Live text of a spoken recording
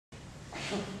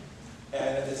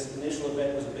And this initial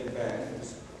event was a Big Bang.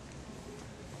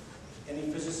 Any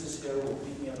physicists here will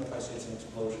beat me up if I say it's an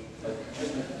explosion. But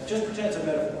just pretend it's a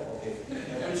metaphor, okay?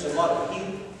 There's a lot of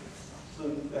heat,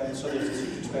 and so there's this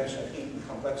huge expansion of heat and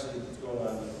complexity that's going on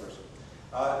in the universe.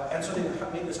 And so they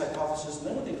made this hypothesis, and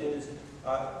then what they did is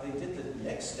they did the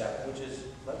next step, which is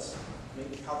let's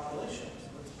make calculations.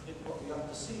 Let's predict what we ought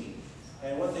to see.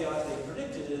 And what they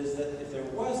predicted is that if there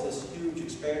was this huge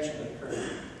expansion that occurred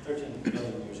 13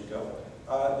 billion years ago,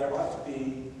 there ought to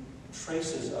be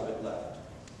traces of it left.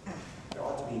 There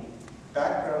ought to be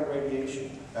background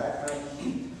radiation, background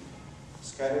heat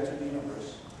scattered through the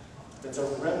universe that's a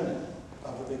remnant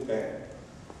of the Big Bang.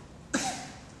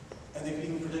 And they could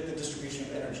even predict the distribution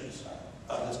of energies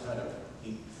of this kind of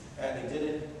heat. And they did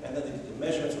it, and then they did the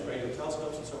measurements with radio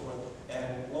telescopes and so forth,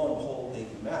 and lo and behold, they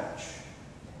match.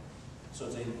 So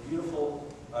it's a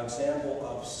beautiful example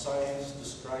of science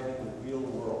describing the real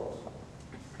world.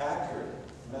 Accurate,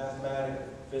 mathematical,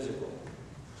 physical.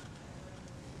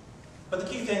 But the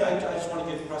key thing I just want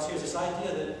to get across here is this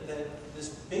idea that this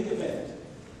big event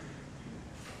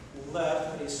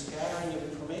left a scattering of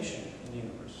information in the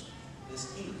universe,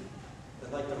 this heat,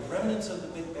 that like the remnants of the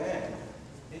Big Bang,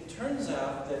 it turns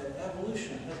out that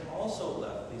evolution has also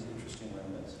left these interesting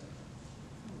remnants.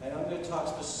 And I'm going to talk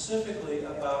specifically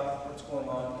about what's going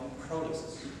on in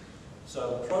protists.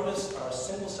 So protists are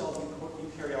single-celled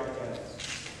eukaryotic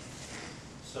animals.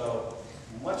 So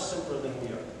much simpler than we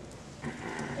are.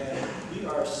 And we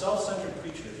are self-centered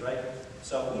creatures, right?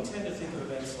 So we tend to think of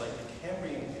events like the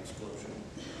Cambrian explosion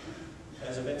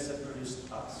as events that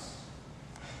produced us.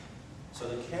 So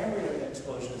the Cambrian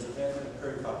explosion is an event that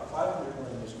occurred about 500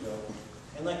 million years ago.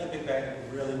 And like the Big Bang, it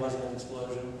really wasn't an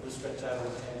explosion. It was stretched out over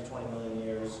 10 to 20 million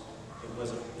years. It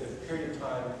was a period of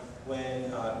time when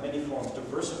many forms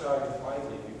diversified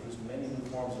widely. We produced many new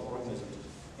forms of organisms,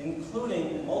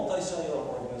 including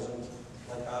multicellular organisms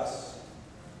like us,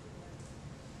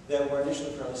 that were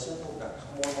initially fairly simple, got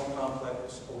more and more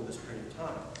complex over this period of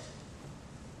time.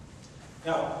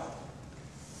 Now,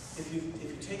 if you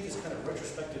take this kind of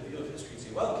retrospective view of history and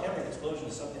say, well, the Cambrian explosion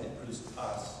is something that produced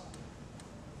us,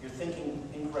 you're thinking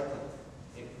incorrectly.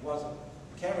 It wasn't.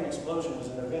 The Cambrian explosion was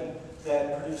an event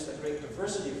that produced a great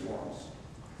diversity of forms,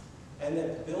 and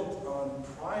that built on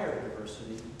prior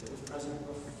diversity that was present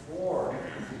before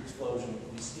the explosion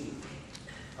we see.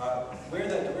 Where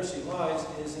that diversity lies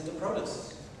is in the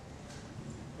protists.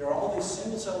 There are all these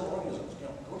single-celled organisms. You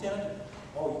know, go down to,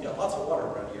 oh, you got lots of water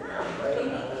around here,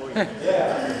 right?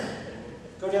 Yeah.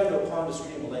 Go down to a pond, a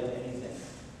stream, a lake, anything,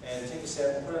 and take a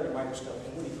sample, put it under a microscope,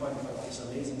 and what do you find? You find all this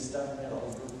amazing stuff in there, all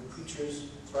these little creatures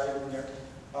thriving in there.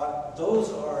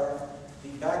 Those are the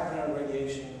background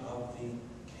radiation of the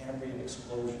Cambrian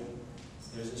explosion.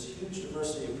 There's this huge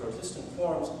diversity of protestant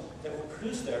forms that were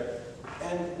produced there,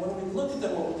 and when we look at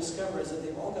them, what we discover is that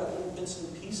they've all got little bits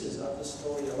and pieces of the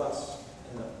story of us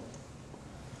in them.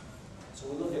 So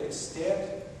we look at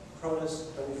extant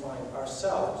protists, and we find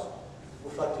ourselves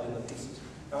reflected in the pieces.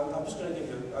 Now, I'm just going to give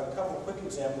you a couple of quick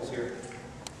examples here.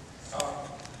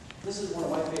 This is one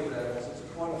of my favorite animals. It's a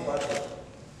quantum flagella.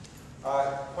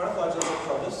 Quantum flagellas are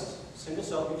protists,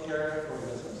 single-celled eukaryotic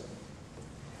organisms.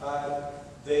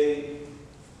 They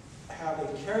have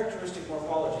a characteristic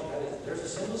morphology. That is, there's a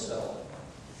single cell,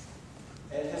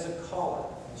 and it has a collar.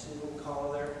 You see the little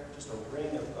collar there? Just a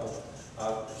ring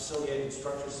of ciliated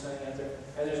structures standing out there.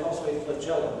 And there's also a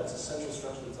flagellum. That's a central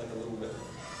structure that's like a little whip.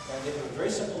 And they have a very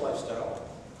simple lifestyle.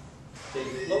 They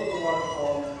float in the water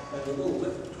column, and the little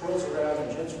whip twirls around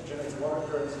and generates water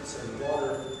currents and sends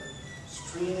water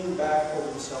streaming back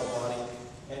over the cell body,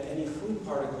 and any food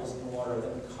particles in the water are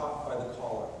then caught by the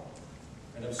collar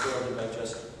and absorbed and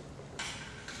digested.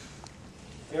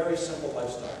 Very simple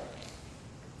lifestyle.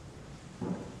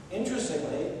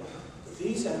 Interestingly,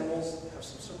 these animals have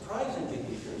some surprising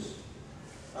behaviors.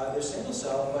 They're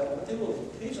single-celled, but what they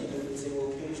will occasionally do is they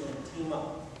will occasionally team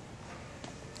up.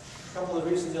 A couple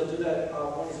of reasons they'll do that,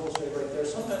 one is illustrated right there.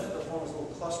 Sometimes they'll form as little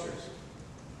clusters.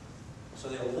 So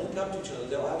they'll link up to each other.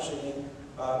 They'll actually make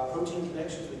protein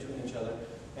connections between each other.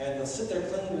 And they'll sit there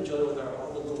clinging to each other with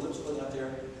all the little lips going out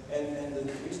there. And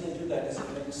the reason they do that is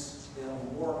it makes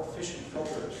more efficient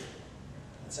filters.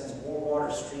 It sends more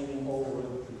water streaming over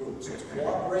the group. So it's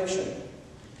cooperation,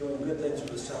 doing good things for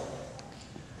the cell.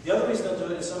 The other reason they'll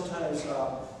do it is sometimes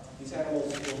these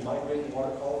animals will migrate in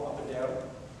water column up and down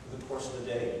through the course of the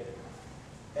day.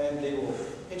 And they will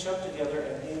hitch up together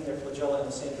and aim their flagella in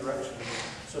the same direction.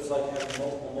 So it's like having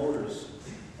multiple motors,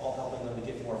 all helping them to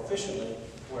get more efficiently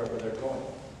wherever they're going.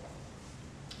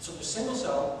 So for single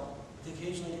cell, they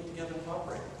occasionally get together and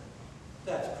cooperate.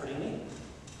 That's pretty neat.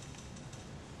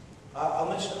 I'll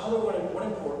mention one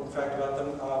important fact about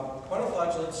them.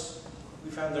 Quantiflagellates,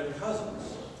 we found they're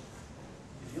cousins.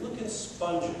 If you look at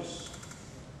sponges,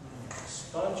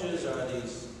 sponges are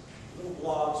these little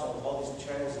blobs with all these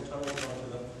channels and tunnels going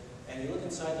through them, and you look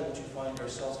inside them, what you find are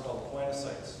cells called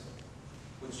quanticytes,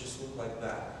 which just look like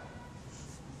that.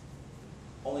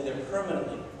 Only they're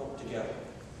permanently hooked together.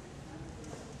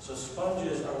 So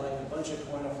sponges are like a bunch of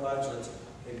quantiflagellates.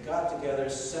 They got together,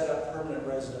 set up permanent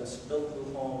residence, built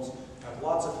little homes, have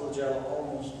lots of flagella,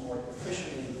 almost more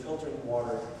efficiently filtering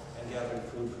water and gathering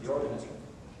food for the organism.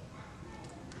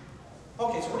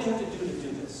 Okay, so what do you have to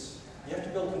do this? You have to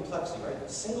build complexity, right?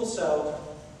 Single cell,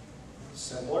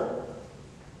 simpler,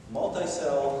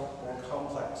 multi-cell, more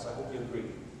complex. I hope you agree.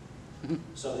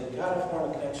 So they've got to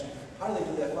form a connection. How do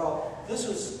they do that? Well, this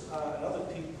was another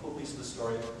cool piece of the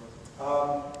story.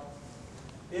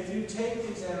 If you take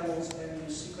these animals and you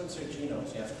sequence their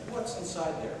genomes, you ask, what's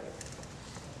inside there?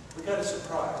 We got a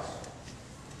surprise.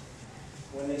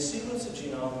 When they sequence the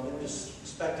genome, they were just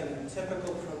expecting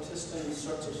typical protistan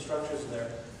sorts of structures in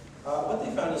there. What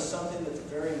they found is something that's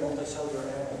very multicellular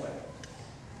animal-like.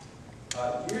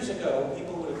 Years ago,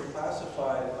 people would have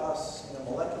classified us in a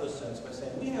molecular sense by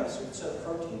saying, we have a certain set of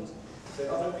proteins that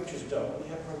other creatures don't. We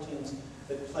have proteins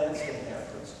that plants don't have,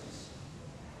 for instance.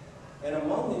 And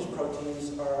among these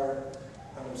proteins are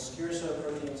an obscure set of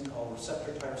proteins called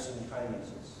receptor tyrosine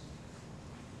kinases.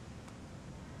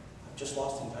 I've just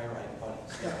lost the entire body.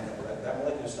 Yeah, I know, that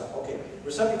molecular stuff. Okay,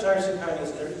 receptor tyrosine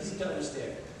kinases, they're easy to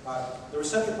understand. The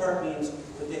receptor part means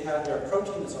that they have their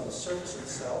protein that's on the surface of the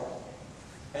cell,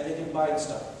 and they can bind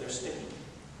stuff. They're sticky.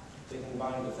 They can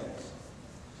bind to things.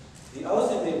 The other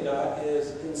thing they've got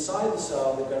is inside the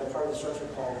cell, they've got a part of the structure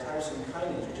called tyrosine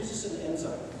kinase, which is just an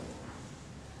enzyme.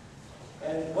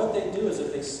 And what they do is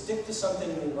if they stick to something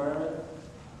in the environment,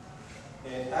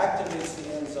 it activates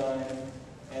the enzyme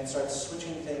and starts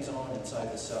switching things on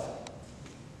inside the cell.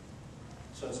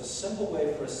 So it's a simple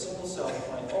way for a single cell to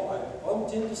find, oh, I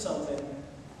bumped into something,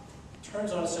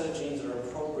 turns on a set of genes that are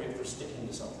appropriate for sticking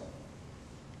to something.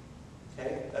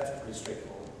 Okay, that's pretty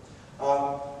straightforward.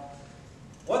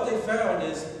 What they found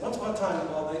is, once upon a time,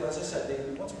 well, as I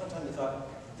said, once upon a time they thought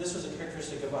this was a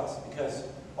characteristic of us because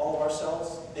all of our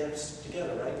cells, they have to stick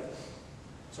together, right?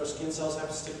 So our skin cells have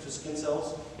to stick to skin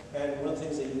cells, and one of the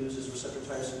things they use is receptor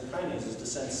tyrosine kinases to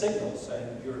send signals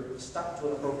saying you're stuck to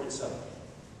an appropriate cell.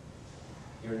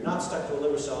 You're not stuck to a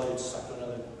liver cell, you're stuck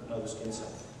to another skin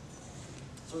cell.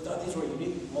 So we thought these were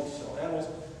unique multicellular animals.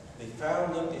 They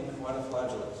found them in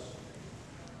quantiflagellates.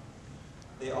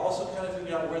 They also kind of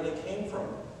figured out where they came from.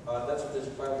 That's what this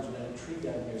phylogenetic tree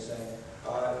down here is saying.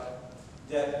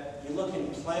 That you look in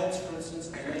plants, for instance,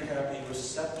 and they have a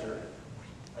receptor,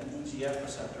 an EGF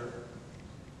receptor.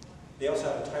 They also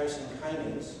have a tyrosine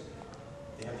kinase.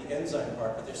 They have the enzyme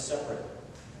part, but they're separate.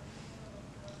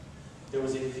 There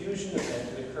was a fusion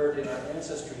event that occurred in our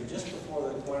ancestry just before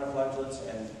the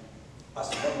quantiflagellates and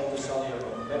us multicellular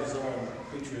or metazoan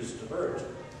creatures diverged,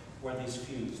 where these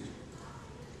fused.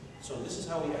 So this is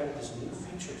how we added this new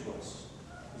feature to us.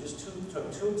 We just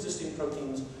took two existing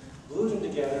proteins, glued them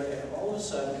together, and all of a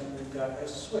sudden we've got a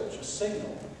switch, a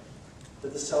signal,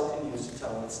 that the cell can use to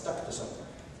tell when it's stuck to something.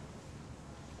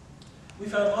 We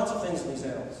found lots of things in these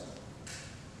animals.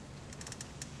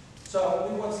 So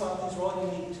we once thought these were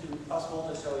all unique to us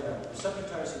multicellular animals. Receptor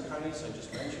tyrosine kinase, I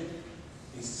just mentioned,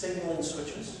 these signaling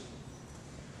switches.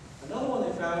 Another one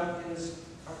they found is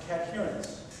our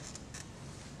cadherins.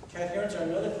 Cadherins are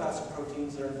another class of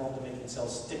proteins that are involved in making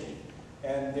cells sticky.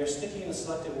 And they're sticky in a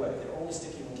selective way. They're only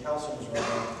sticky when calcium is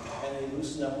around, and they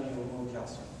loosen up when you remove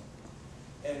calcium.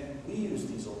 And we use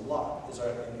these a lot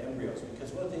in embryos,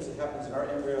 because one of the things that happens in our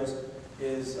embryos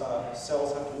is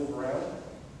cells have to move around.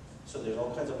 So there's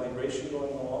all kinds of migration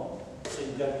going along. So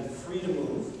you've got to be free to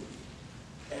move.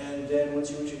 And then once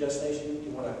you reach your destination,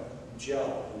 you want to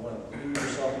gel. You want to glue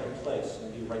yourself in place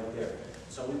and be right there.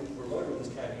 So we're loaded with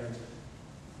these cadherins.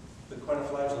 The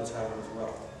quantiflagellates have them as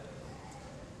well.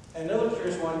 And another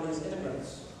curious one is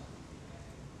integrins.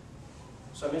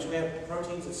 So I mentioned we have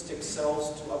proteins that stick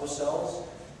cells to other cells.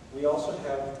 We also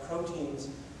have proteins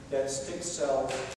that stick cells